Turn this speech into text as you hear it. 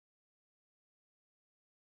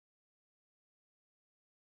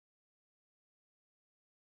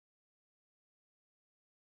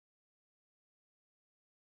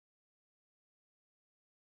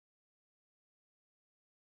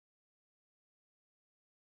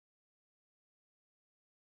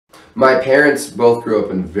my parents both grew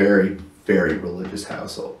up in very, very religious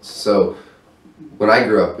households. So when I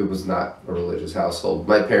grew up, it was not a religious household.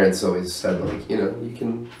 My parents always said, like, you know, you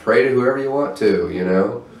can pray to whoever you want to, you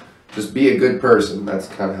know? Just be a good person. That's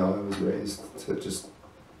kind of how I was raised, to just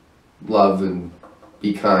love and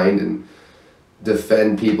be kind and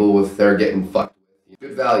defend people if they're getting fucked with.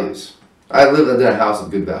 Good values. I live in a house of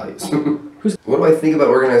good values. What do I think about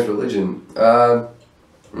organized religion? I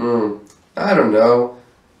don't know.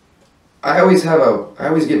 I always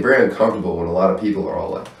get very uncomfortable when a lot of people are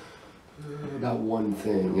all like, about one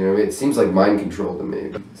thing, you know, it seems like mind control to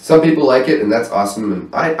me. Some people like it, and that's awesome.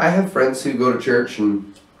 And I have friends who go to church,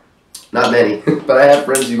 and not many, but I have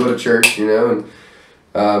friends who go to church, you know,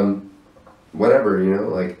 and whatever, you know,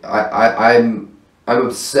 like I'm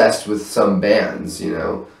obsessed with some bands, you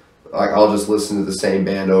know, like I'll just listen to the same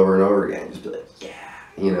band over and over again, just be like, yeah,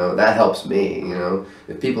 you know, that helps me, you know.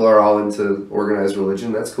 If people are all into organized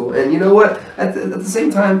religion, that's cool. And you know what, at the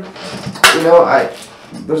same time, you know,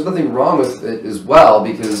 there's nothing wrong with it as well,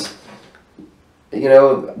 because, you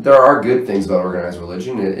know, there are good things about organized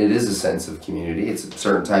religion. It is a sense of community. It's a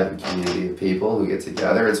certain type of community of people who get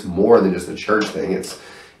together. It's more than just a church thing. It's,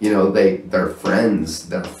 you know, they're friends.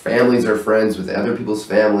 Their families are friends with other people's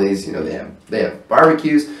families. You know, they have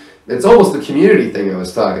barbecues. It's almost the community thing I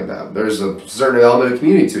was talking about. There's a certain element of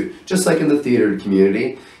community to it. Just like in the theater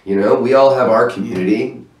community, you know, we all have our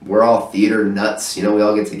community. We're all theater nuts. You know, we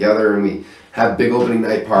all get together and we have big opening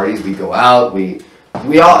night parties. We go out. We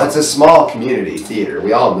all, it's a small community theater.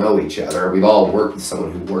 We all know each other. We've all worked with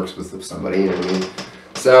someone who works with somebody. You know what I mean?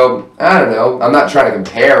 So, I don't know. I'm not trying to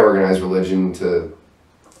compare organized religion to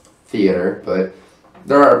theater, but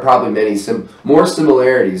there are probably many more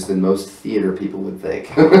similarities than most theater people would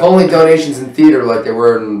think. Only donations in theater like they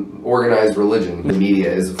were in organized religion. The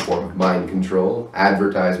media is a form of mind control.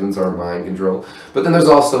 Advertisements are mind control. But then there's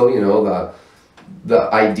also, you know,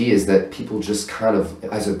 the ideas that people just kind of,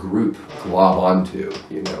 as a group, glob onto.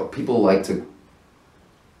 You know, people like to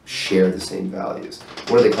share the same values.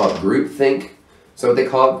 What do they call it? Groupthink? So what they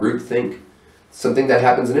call it? Groupthink? Something that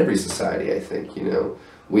happens in every society, I think, you know.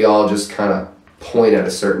 We all just kind of point at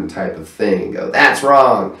a certain type of thing and go, that's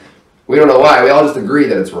wrong. We don't know why. We all just agree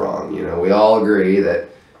that it's wrong. You know, we all agree that,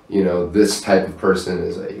 you know, this type of person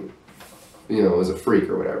is a freak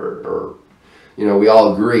or whatever. Or, you know, we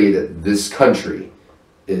all agree that this country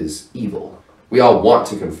is evil. We all want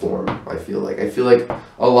to conform, I feel like. I feel like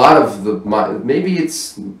a lot of maybe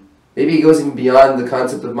it goes even beyond the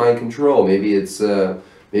concept of mind control. Maybe it's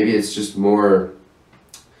just more,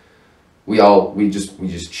 we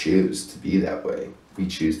just choose to be that way. We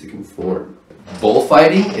choose to conform.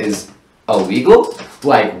 Bullfighting is illegal?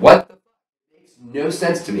 Like, what the fuck? It makes no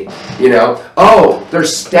sense to me. You know, oh, they're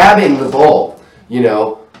stabbing the bull, you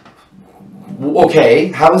know.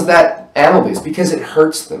 Okay, how is that animal abuse? Because it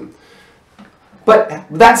hurts them. But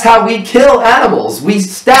that's how we kill animals. We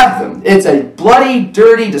stab them. It's a bloody,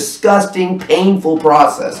 dirty, disgusting, painful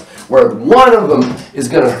process where one of them is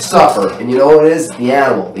going to suffer. And you know what it is? The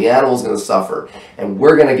animal. The animal's going to suffer. And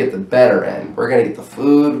we're going to get the better end. We're going to get the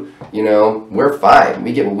food. You know, we're fine.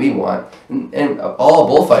 We get what we want. And all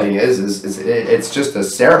bullfighting is it's just a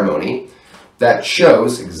ceremony that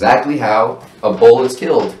shows exactly how a bull is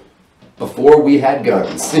killed before we had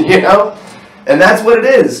guns, you know? And that's what it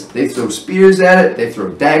is. They throw spears at it, they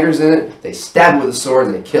throw daggers in it, they stab it with a sword,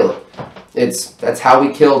 and they kill it. That's how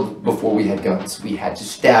we killed before we had guns. We had to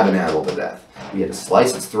stab an animal to death. We had to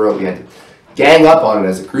slice its throat, we had to gang up on it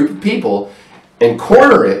as a group of people and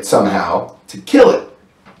corner it somehow to kill it.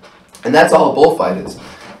 And that's all a bullfight is.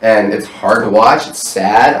 And it's hard to watch, it's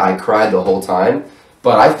sad, I cried the whole time,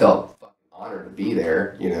 but I felt honored to be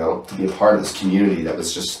there, you know, to be a part of this community that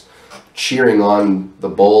was just cheering on the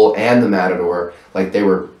bull and the matador like they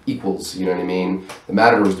were equals, you know what I mean? The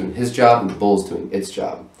matador was doing his job and the bull's doing its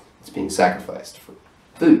job. It's being sacrificed for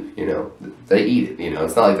food, you know? They eat it, you know?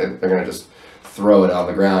 It's not like they're going to just throw it on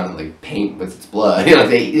the ground and like paint with its blood. You know,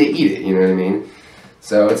 they eat it, you know what I mean?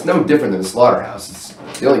 So it's no different than a slaughterhouse.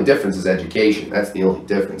 The only difference is education. That's the only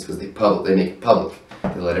difference, because they make it public.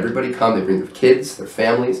 They let everybody come, they bring their kids, their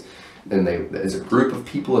families, then they, as a group of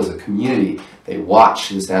people, as a community, they watch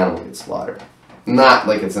this animal get slaughtered. Not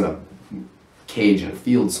like it's in a cage in a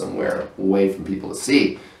field somewhere away from people to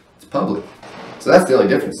see. It's public. So that's the only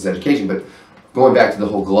difference is education. But going back to the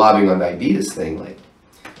whole globbing on diabetes thing, like,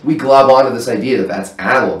 we glob onto this idea that that's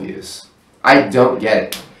animal abuse. I don't get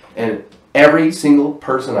it. And every single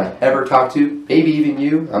person I've ever talked to, maybe even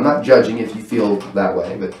you, I'm not judging if you feel that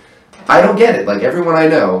way, but I don't get it. Like, everyone I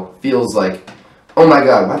know feels like, oh my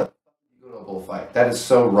God, why the fuck did you go to a bullfight? fight. That is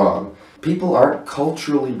so wrong. People aren't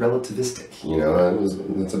culturally relativistic, you know,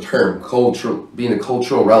 that's a term, being a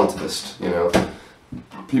cultural relativist, you know.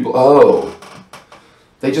 People, oh,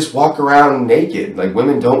 they just walk around naked, like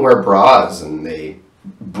women don't wear bras and they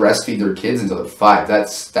breastfeed their kids until they're 5.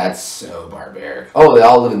 That's so barbaric. Oh, they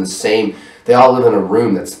all live in a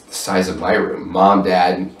room that's the size of my room. Mom,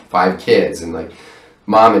 dad, and 5 kids, and like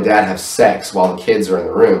mom and dad have sex while the kids are in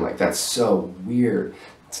the room. Like, that's so weird.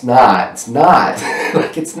 It's not.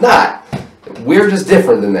 Like, it's not. We're just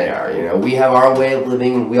different than they are, you know. We have our way of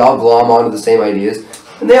living, we all glom onto the same ideas,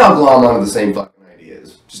 and they all glom onto the same fucking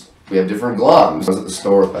ideas. Just, we have different gloms. I was at the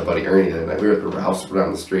store with my buddy Ernie the other night. We were at the Ralph's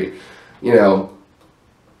down the street. You know,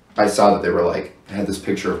 I saw that they were like, had this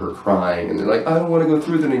picture of her crying, and they're like, I don't want to go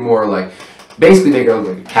through it anymore. Like, basically making her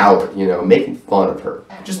look like a coward, you know, making fun of her.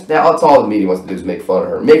 Just, that's all the media wants to do is make fun of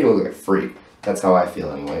her, make her look like a freak. That's how I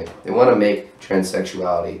feel anyway. They want to make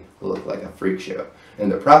transsexuality look like a freak show.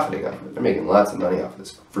 And they're profiting off of it. They're making lots of money off of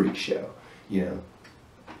this freak show, you know.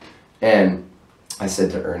 And I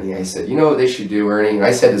said to Ernie, I said, you know what they should do, Ernie? And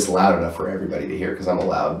I said this loud enough for everybody to hear because I'm a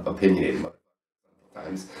loud, opinionated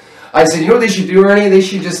sometimes. I said, you know what they should do, Ernie? They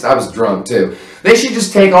should just, I was drunk too. They should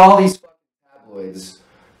just take all these fucking tabloids,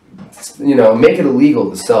 you know, make it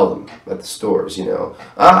illegal to sell them at the stores, you know.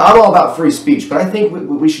 I'm all about free speech, but I think what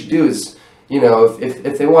we should do is, you know,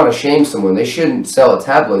 if they want to shame someone, they shouldn't sell a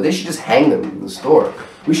tabloid. They should just hang them in the store.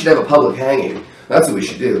 We should have a public hanging. That's what we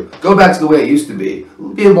should do. Go back to the way it used to be.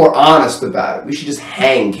 Be more honest about it. We should just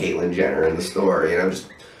hang Caitlyn Jenner in the store, you know. Just,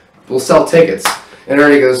 we'll sell tickets. And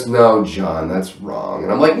Ernie goes, no, John, that's wrong.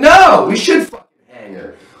 And I'm like, no, we should fucking hang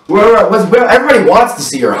her. Everybody wants to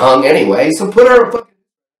see her hung anyway, so put her fucking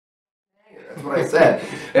hanger. That's what I said.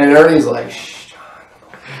 And Ernie's like, shh,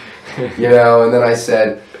 John. You know, and then I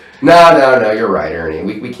said, no, you're right, Ernie.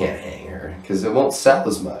 We can't hang her because it won't sell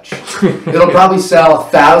as much. It'll probably sell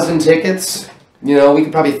 1,000 tickets. You know, we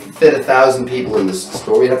could probably fit 1,000 people in this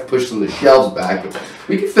store. We'd have to push some of the shelves back, but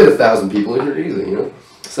we could fit 1,000 people in here easily, you know.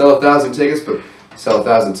 Sell 1,000 tickets, but sell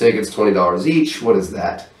 1,000 tickets, $20 each. What is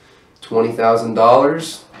that?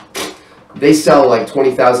 $20,000? They sell like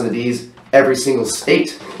 20,000 of these every single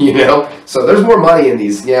state, you know. So there's more money in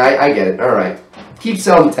these. Yeah, I get it. All right. Keep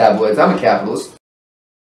selling tabloids. I'm a capitalist.